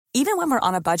Even when we're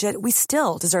on a budget, we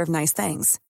still deserve nice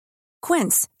things.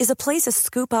 Quince is a place to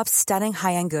scoop up stunning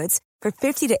high-end goods for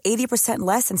 50 to 80%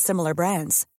 less than similar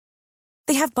brands.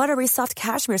 They have buttery soft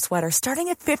cashmere sweaters starting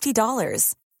at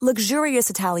 $50, luxurious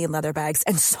Italian leather bags,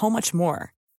 and so much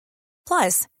more.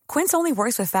 Plus, Quince only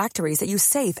works with factories that use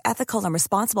safe, ethical, and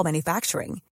responsible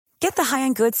manufacturing. Get the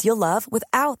high-end goods you'll love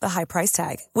without the high price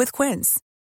tag with Quince.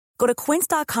 Go to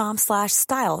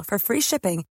quince.com/style for free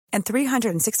shipping and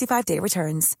 365-day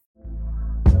returns.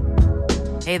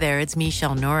 Hey there, it's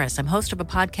Michelle Norris. I'm host of a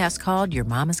podcast called Your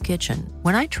Mama's Kitchen.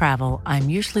 When I travel, I'm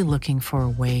usually looking for a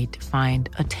way to find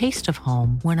a taste of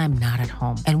home when I'm not at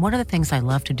home. And one of the things I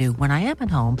love to do when I am at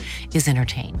home is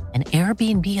entertain. And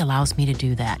Airbnb allows me to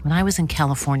do that. When I was in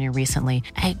California recently,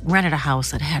 I rented a house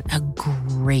that had a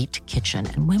great kitchen.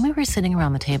 And when we were sitting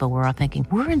around the table, we were all thinking,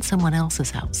 we're in someone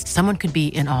else's house. Someone could be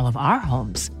in all of our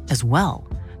homes as well.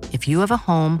 If you have a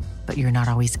home, but you're not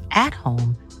always at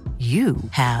home, you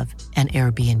have an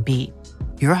Airbnb.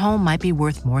 Your home might be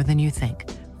worth more than you think.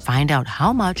 Find out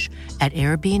how much at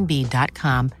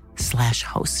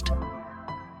airbnb.com/host.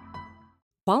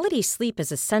 Quality sleep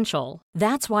is essential.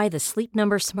 That's why the Sleep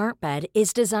Number Smart Bed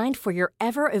is designed for your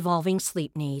ever-evolving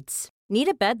sleep needs. Need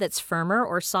a bed that's firmer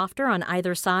or softer on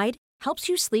either side? Helps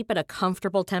you sleep at a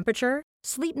comfortable temperature?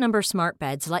 Sleep Number Smart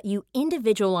Beds let you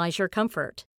individualize your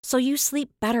comfort, so you sleep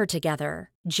better together.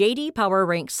 J.D. Power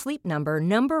ranks Sleep Number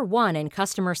number 1 in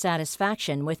customer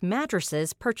satisfaction with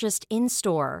mattresses purchased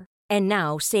in-store. And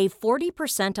now, save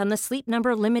 40% on the Sleep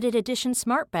Number Limited Edition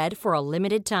Smart Bed for a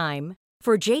limited time.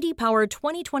 For J.D. Power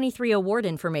 2023 award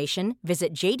information,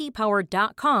 visit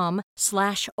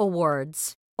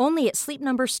jdpower.com/awards. Only at Sleep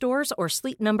Number stores or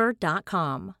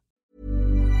sleepnumber.com.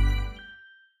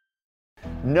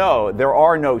 No, there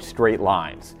are no straight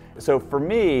lines. So for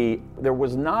me, there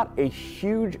was not a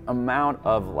huge amount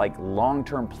of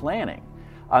long-term planning.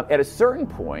 At a certain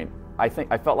point, I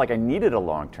felt like I needed a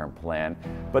long-term plan.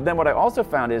 But then what I also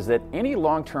found is that any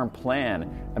long-term plan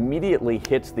immediately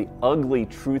hits the ugly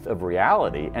truth of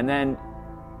reality and then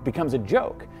becomes a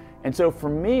joke. And so for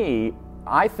me,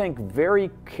 I think very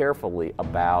carefully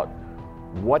about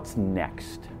what's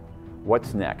next.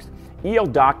 What's next? E.L.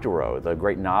 Doctorow, the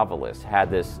great novelist,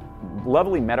 had this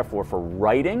lovely metaphor for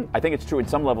writing. I think it's true in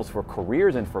some levels for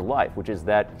careers and for life, which is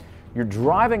that you're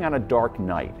driving on a dark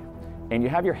night and you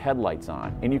have your headlights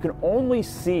on and you can only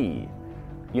see,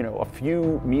 a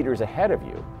few meters ahead of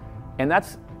you. And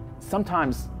that's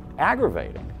sometimes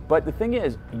aggravating. But the thing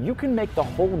is, you can make the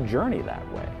whole journey that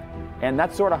way. And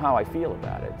that's sort of how I feel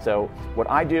about it. So what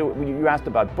I do, when you asked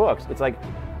about books, it's like,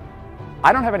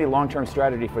 I don't have any long-term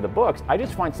strategy for the books. I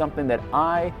just find something that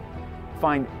I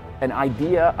find an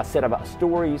idea, a set of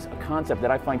stories, a concept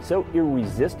that I find so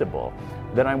irresistible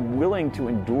that I'm willing to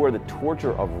endure the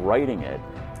torture of writing it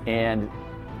and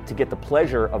to get the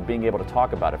pleasure of being able to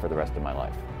talk about it for the rest of my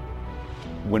life.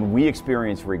 When we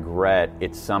experience regret,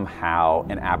 it's somehow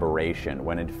an aberration,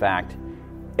 when in fact,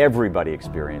 everybody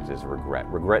experiences regret.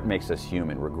 Regret makes us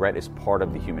human. Regret is part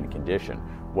of the human condition.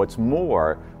 What's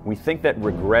more, we think that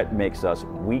regret makes us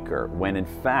weaker, when in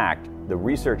fact, the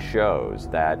research shows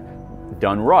that,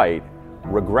 done right,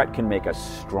 regret can make us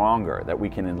stronger, that we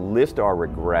can enlist our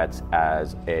regrets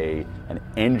as an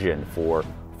engine for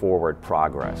forward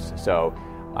progress. So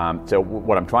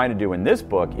what I'm trying to do in this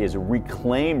book is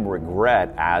reclaim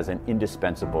regret as an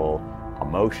indispensable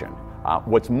emotion.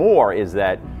 What's more is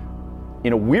that,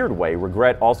 in a weird way,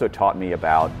 regret also taught me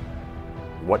about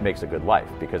what makes a good life,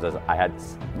 because as I had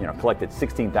collected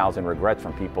 16,000 regrets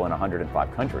from people in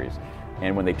 105 countries,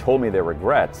 and when they told me their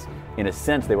regrets, in a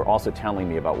sense, they were also telling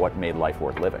me about what made life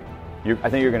worth living. I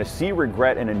think you're going to see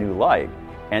regret in a new light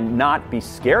and not be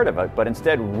scared of it, but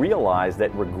instead realize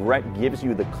that regret gives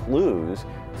you the clues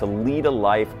to lead a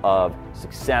life of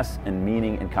success and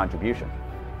meaning and contribution.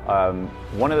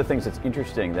 One of the things that's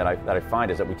interesting that I find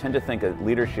is that we tend to think that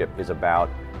leadership is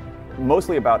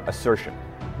mostly about assertion,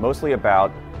 mostly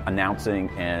about announcing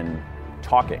and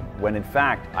talking, when in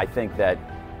fact I think that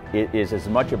it is as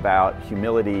much about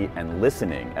humility and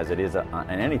listening as it is on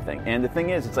anything. And the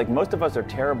thing is, it's like most of us are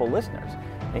terrible listeners,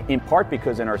 in part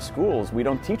because in our schools we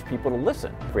don't teach people to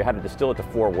listen. If we had to distill it to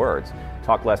 4 words,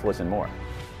 talk less, listen more.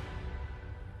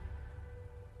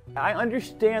 I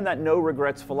understand that no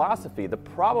regrets philosophy. The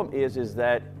problem is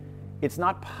that it's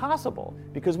not possible,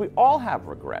 because we all have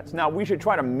regrets. Now, we should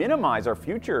try to minimize our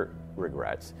future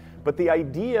regrets, but the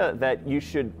idea that you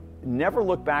should never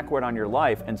look backward on your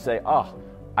life and say, oh,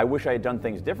 I wish I had done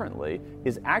things differently,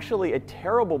 is actually a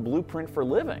terrible blueprint for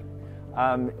living.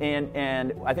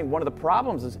 And I think one of the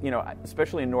problems is,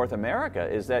 especially in North America,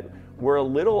 is that we're a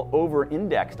little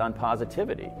over-indexed on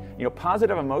positivity.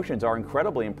 Positive emotions are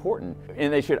incredibly important,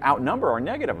 and they should outnumber our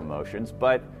negative emotions,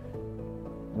 but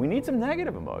we need some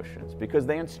negative emotions because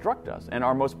they instruct us. And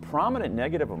our most prominent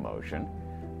negative emotion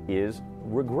is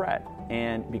regret.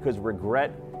 And because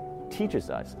regret teaches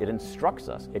us, it instructs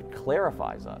us, it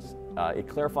clarifies us. It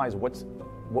clarifies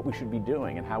what we should be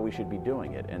doing and how we should be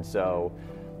doing it. And so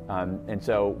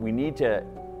we need to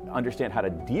understand how to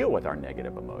deal with our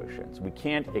negative emotions. We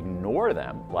can't ignore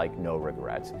them like no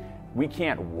regrets. We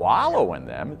can't wallow in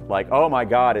them like, oh my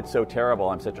God, it's so terrible,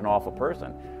 I'm such an awful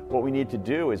person. What we need to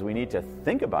do is we need to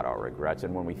think about our regrets,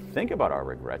 and when we think about our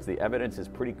regrets, the evidence is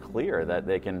pretty clear that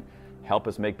they can help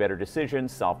us make better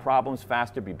decisions, solve problems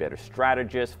faster, be better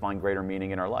strategists, find greater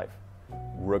meaning in our life.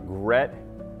 Regret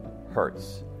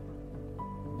hurts.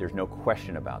 There's no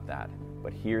question about that.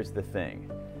 But here's the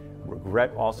thing.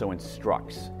 Regret also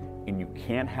instructs, and you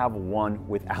can't have one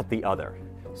without the other.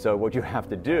 So what you have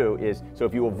to do is,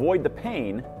 if you avoid the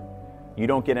pain, you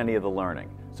don't get any of the learning.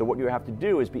 So what you have to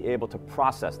do is be able to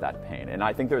process that pain. And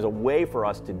I think there's a way for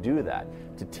us to do that,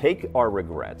 to take our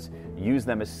regrets, use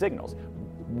them as signals.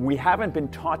 We haven't been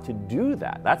taught to do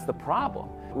that. That's the problem.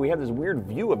 We have this weird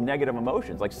view of negative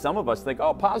emotions. Like some of us think,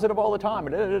 oh, positive all the time,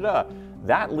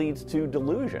 That leads to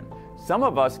delusion. Some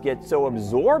of us get so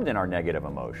absorbed in our negative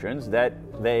emotions that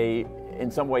they, in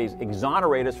some ways,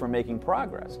 exonerate us from making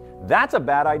progress. That's a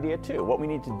bad idea too. What we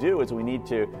need to do is we need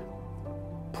to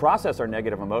process our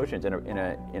negative emotions in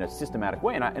a systematic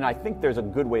way, and I think there's a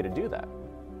good way to do that.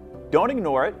 Don't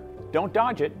ignore it. Don't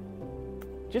dodge it.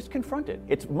 Just confront it.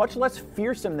 It's much less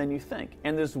fearsome than you think.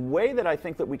 And this way that I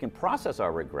think that we can process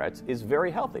our regrets is very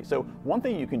healthy. So one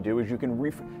thing you can do is you can,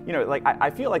 I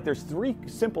feel like there's 3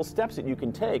 simple steps that you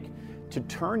can take to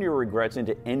turn your regrets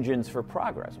into engines for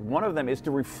progress. One of them is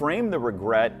to reframe the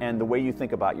regret and the way you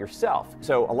think about yourself.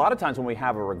 So a lot of times when we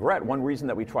have a regret, one reason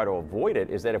that we try to avoid it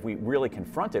is that if we really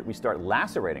confront it, we start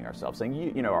lacerating ourselves,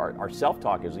 saying, our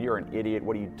self-talk is, you're an idiot,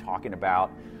 what are you talking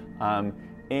about?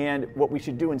 And what we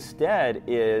should do instead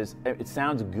is, it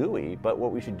sounds gooey, but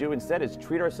what we should do instead is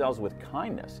treat ourselves with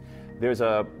kindness. There's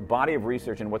a body of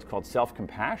research in what's called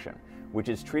self-compassion, which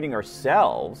is treating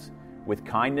ourselves with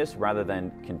kindness rather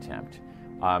than contempt.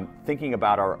 Thinking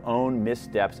about our own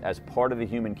missteps as part of the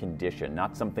human condition,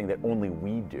 not something that only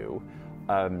we do.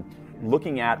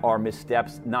 Looking at our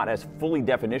missteps not as fully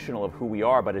definitional of who we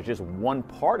are, but as just one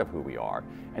part of who we are.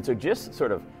 And so just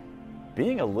sort of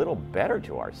being a little better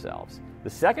to ourselves. The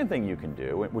second thing you can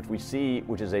do, which we see,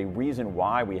 which is a reason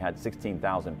why we had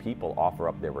 16,000 people offer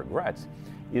up their regrets,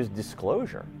 is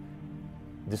disclosure.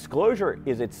 Disclosure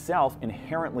is itself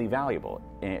inherently valuable.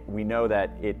 And we know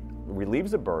that it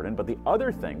relieves a burden, but the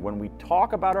other thing, when we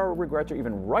talk about our regrets or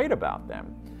even write about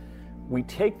them, we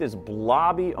take this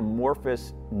blobby,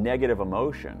 amorphous, negative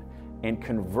emotion and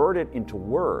convert it into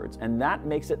words, and that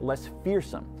makes it less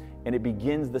fearsome. And it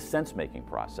begins the sense-making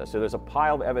process. So there's a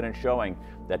pile of evidence showing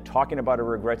that talking about our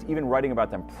regrets, even writing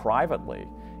about them privately,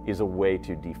 is a way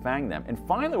to defang them. And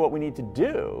finally, what we need to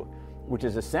do, which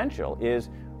is essential, is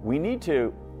we need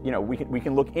to, we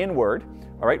can look inward,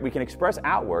 all right? We can express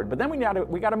outward, but then we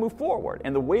got to move forward.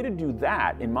 And the way to do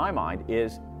that, in my mind,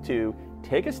 is to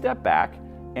take a step back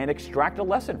and extract a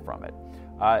lesson from it.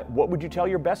 What would you tell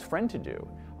your best friend to do?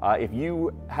 If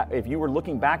you were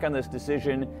looking back on this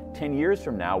decision 10 years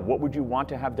from now, what would you want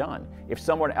to have done? If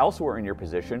someone else were in your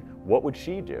position, what would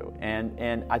she do?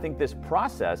 And I think this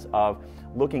process of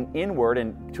looking inward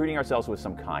and treating ourselves with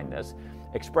some kindness,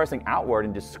 expressing outward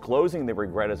and disclosing the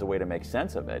regret as a way to make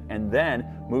sense of it, and then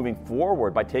moving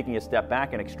forward by taking a step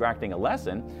back and extracting a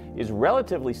lesson is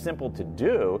relatively simple to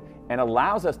do and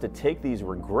allows us to take these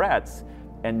regrets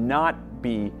and not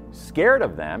be scared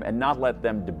of them and not let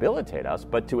them debilitate us,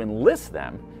 but to enlist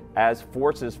them as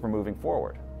forces for moving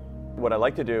forward. What I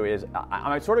like to do is,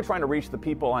 I'm sort of trying to reach the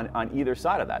people on either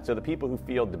side of that. So the people who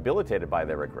feel debilitated by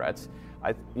their regrets,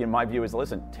 my view is,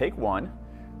 listen, take one,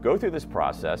 go through this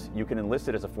process, you can enlist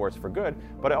it as a force for good,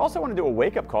 but I also want to do a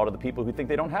wake-up call to the people who think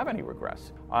they don't have any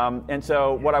regrets. And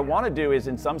so what I want to do is,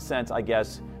 in some sense, I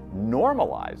guess,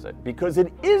 normalize it, because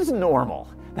it is normal.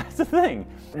 That's the thing.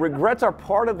 Regrets are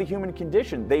part of the human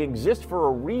condition. They exist for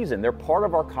a reason. They're part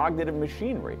of our cognitive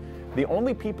machinery. The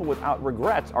only people without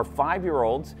regrets are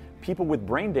 5-year-olds, people with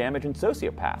brain damage, and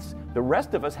sociopaths. The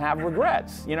rest of us have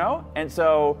regrets, And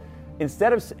so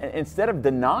instead of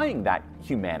denying that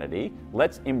humanity,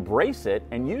 let's embrace it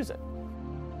and use it.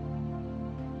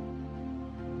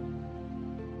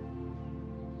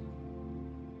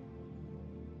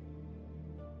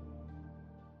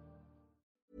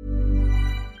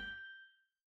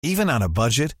 Even on a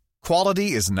budget, quality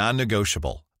is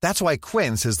non-negotiable. That's why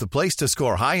Quince is the place to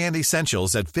score high-end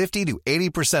essentials at 50 to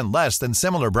 80% less than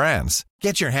similar brands.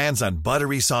 Get your hands on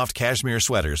buttery soft cashmere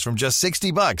sweaters from just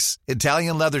 $60,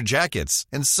 Italian leather jackets,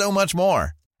 and so much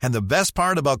more. And the best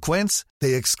part about Quince,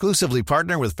 they exclusively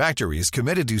partner with factories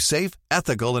committed to safe,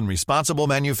 ethical, and responsible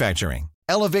manufacturing.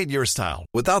 Elevate your style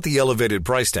without the elevated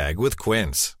price tag with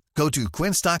Quince. Go to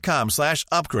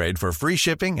quince.com/upgrade for free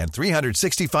shipping and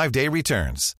 365-day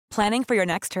returns. Planning for your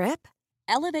next trip?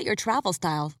 Elevate your travel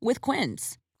style with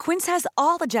Quince. Quince has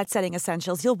all the jet-setting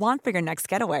essentials you'll want for your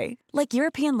next getaway, like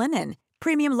European linen,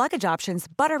 premium luggage options,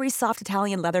 buttery soft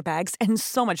Italian leather bags, and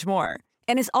so much more.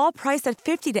 And is all priced at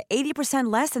 50 to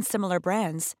 80% less than similar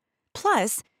brands.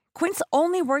 Plus, Quince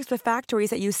only works with factories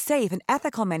that use safe and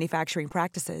ethical manufacturing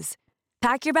practices.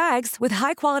 Pack your bags with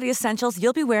high-quality essentials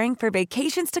you'll be wearing for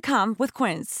vacations to come with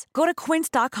Quince. Go to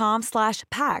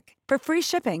quince.com/pack for free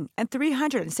shipping and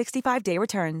 365-day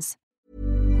returns.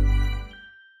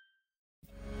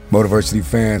 Motiversity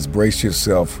fans, brace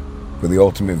yourself for the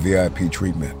ultimate VIP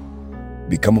treatment.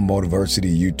 Become a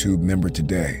Motiversity YouTube member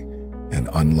today and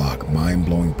unlock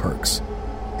mind-blowing perks.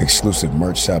 Exclusive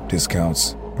merch shop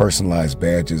discounts, personalized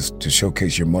badges to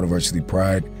showcase your Motiversity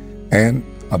pride, and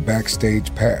a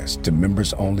backstage pass to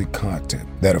members-only content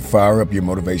that'll fire up your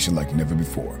motivation like never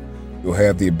before. You'll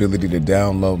have the ability to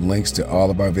download links to all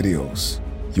of our videos,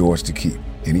 yours to keep,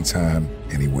 anytime,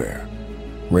 anywhere.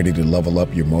 Ready to level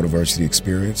up your Motiversity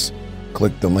experience?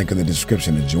 Click the link in the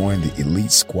description to join the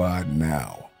Elite Squad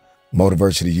now.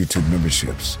 Motiversity YouTube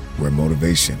memberships, where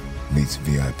motivation meets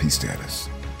VIP status.